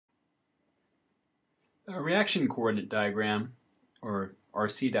A reaction coordinate diagram, or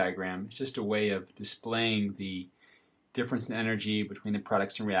RC diagram, is just a way of displaying the difference in energy between the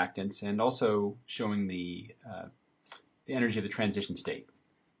products and reactants, and also showing the energy of the transition state.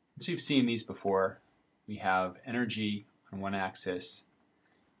 So you've seen these before. We have energy on one axis,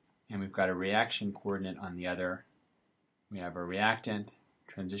 and we've got a reaction coordinate on the other. We have a reactant,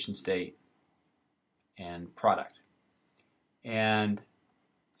 transition state, and product. And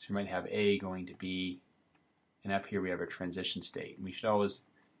so we might have A going to B, and up here we have a transition state. We should always,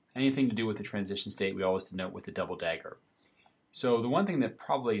 anything to do with the transition state, we always denote with a double dagger. So the one thing that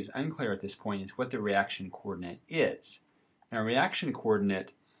probably is unclear at this point is what the reaction coordinate is. Now, a reaction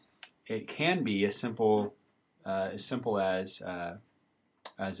coordinate, it can be as simple as a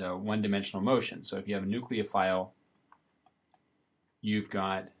one-dimensional motion. So if you have a nucleophile, you've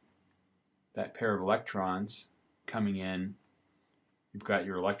got that pair of electrons coming in. You've got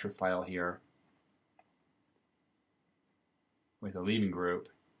your electrophile here with a leaving group,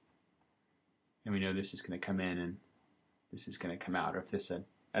 and we know this is going to come in and this is going to come out, or if this is an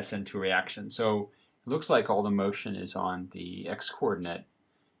SN2 reaction. So it looks like all the motion is on the x-coordinate,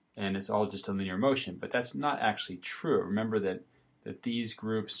 and it's all just a linear motion, but that's not actually true. Remember that these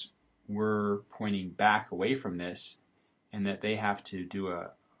groups were pointing back away from this, and that they have to do an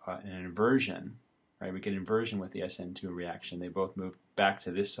inversion, right? We get inversion with the SN2 reaction. They both move back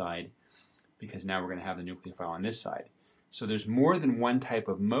to this side because now we're going to have the nucleophile on this side. So there's more than one type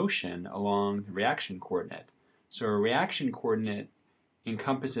of motion along the reaction coordinate. So a reaction coordinate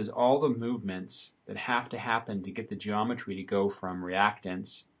encompasses all the movements that have to happen to get the geometry to go from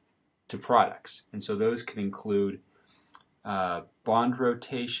reactants to products. And so those can include bond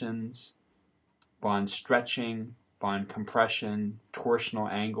rotations, bond stretching, bond compression, torsional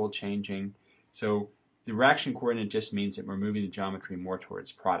angle changing. So the reaction coordinate just means that we're moving the geometry more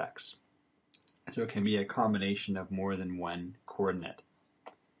towards products. So it can be a combination of more than one coordinate.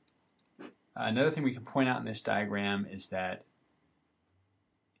 Another thing we can point out in this diagram is that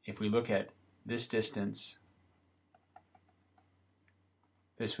if we look at this distance,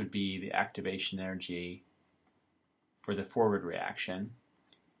 this would be the activation energy for the forward reaction,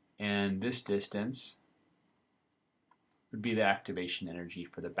 and this distance would be the activation energy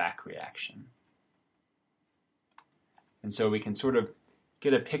for the back reaction. And so we can sort of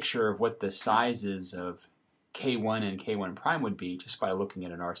get a picture of what the sizes of K1 and K1 prime would be just by looking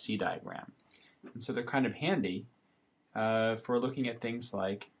at an RC diagram. And so they're kind of handy for looking at things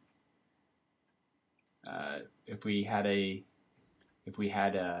like if we had a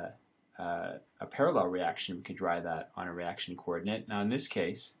parallel reaction, we could draw that on a reaction coordinate. Now in this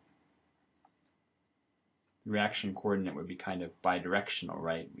case, the reaction coordinate would be kind of bidirectional,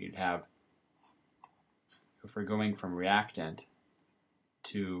 right? We'd have, if we're going from reactant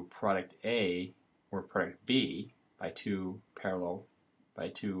to product A or product B by two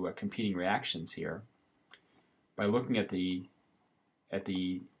competing reactions here, by looking at the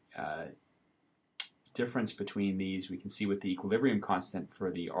difference between these, we can see what the equilibrium constant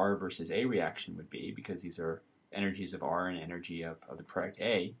for the R versus A reaction would be, because these are energies of R and energy of the product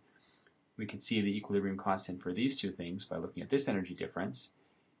A. We can see the equilibrium constant for these two things by looking at this energy difference,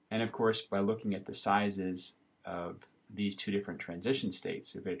 and of course by looking at the sizes of these two different transition states.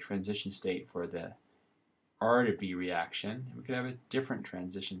 So we've got a transition state for the R to B reaction, and we could have a different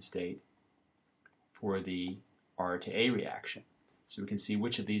transition state for the R to A reaction. So we can see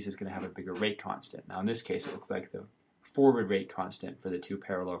which of these is going to have a bigger rate constant. Now in this case it looks like the forward rate constant for the two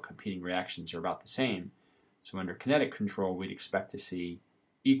parallel competing reactions are about the same. So under kinetic control we'd expect to see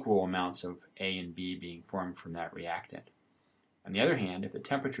equal amounts of A and B being formed from that reactant. On the other hand, if the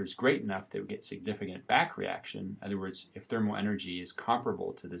temperature is great enough that we get significant back reaction, in other words, if thermal energy is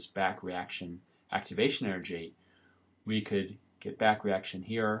comparable to this back reaction activation energy, we could get back reaction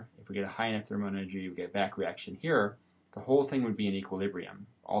here. If we get a high enough thermal energy, we get back reaction here. The whole thing would be in equilibrium,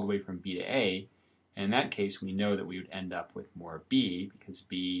 all the way from B to A. And in that case, we know that we would end up with more B, because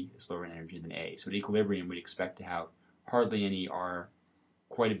B is lower in energy than A. So at equilibrium, we'd expect to have hardly any R,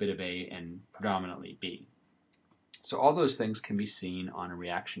 quite a bit of A, and predominantly B. So all those things can be seen on a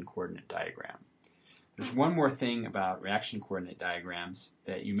reaction coordinate diagram. There's one more thing about reaction coordinate diagrams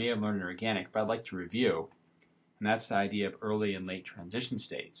that you may have learned in organic, but I'd like to review, and that's the idea of early and late transition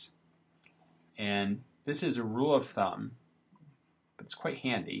states. And this is a rule of thumb, but it's quite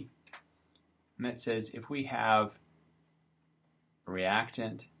handy, and that says if we have a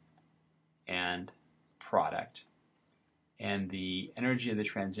reactant and product, and the energy of the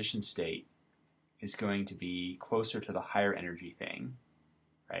transition state is going to be closer to the higher energy thing,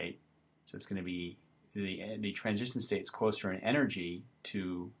 right? So it's going to be the transition state is closer in energy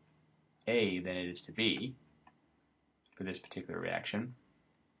to A than it is to B for this particular reaction.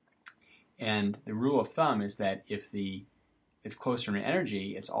 And the rule of thumb is that if it's closer in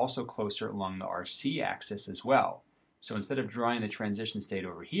energy, it's also closer along the RC axis as well. So instead of drawing the transition state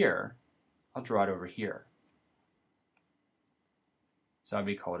over here, I'll draw it over here. So I'd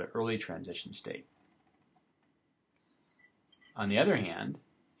be called an early transition state. On the other hand,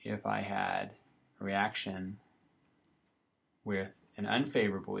 if I had a reaction with an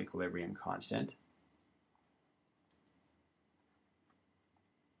unfavorable equilibrium constant,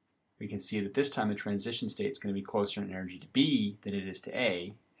 we can see that this time the transition state is going to be closer in energy to B than it is to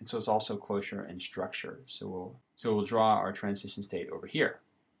A, and so it's also closer in structure. So we'll draw our transition state over here.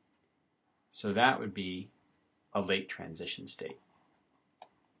 So that would be a late transition state.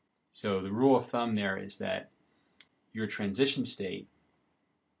 So the rule of thumb there is that your transition state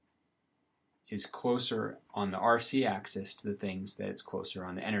is closer on the RC axis to the things that it's closer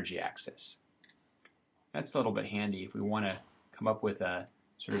on the energy axis. That's a little bit handy if we want to come up with a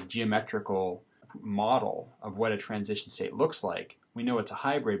sort of geometrical model of what a transition state looks like. We know it's a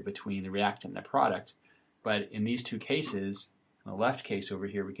hybrid between the reactant and the product, but in these two cases, in the left case over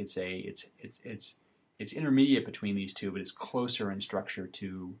here, we could say it's intermediate between these two, but it's closer in structure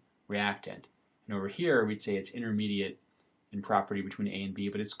to reactant. And over here, we'd say it's intermediate in property between A and B,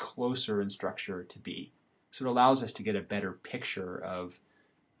 but it's closer in structure to B. So it allows us to get a better picture of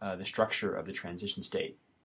the structure of the transition state.